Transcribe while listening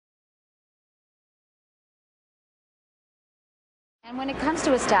And when it comes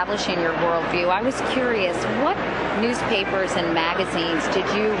to establishing your worldview, I was curious, what newspapers and magazines did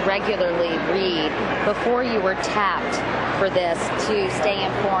you regularly read before you were tapped for this to stay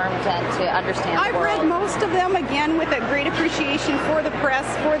informed and to understand the world? I've read most of them, again, with a great appreciation for the press,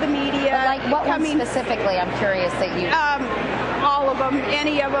 for the media. But like what one specifically, I'm curious that you... all of them,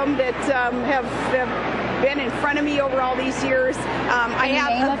 any of them that have been in front of me over all these years. I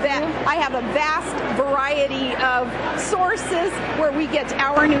have a vast variety of sources where we get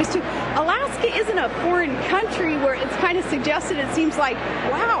our news to. Alaska isn't a foreign country where it's kind of suggested. It seems like,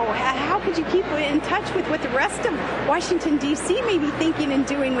 wow, how could you keep in touch with what the rest of Washington, D.C. may be thinking and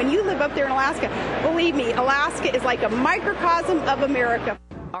doing when you live up there in Alaska? Believe me, Alaska is like a microcosm of America.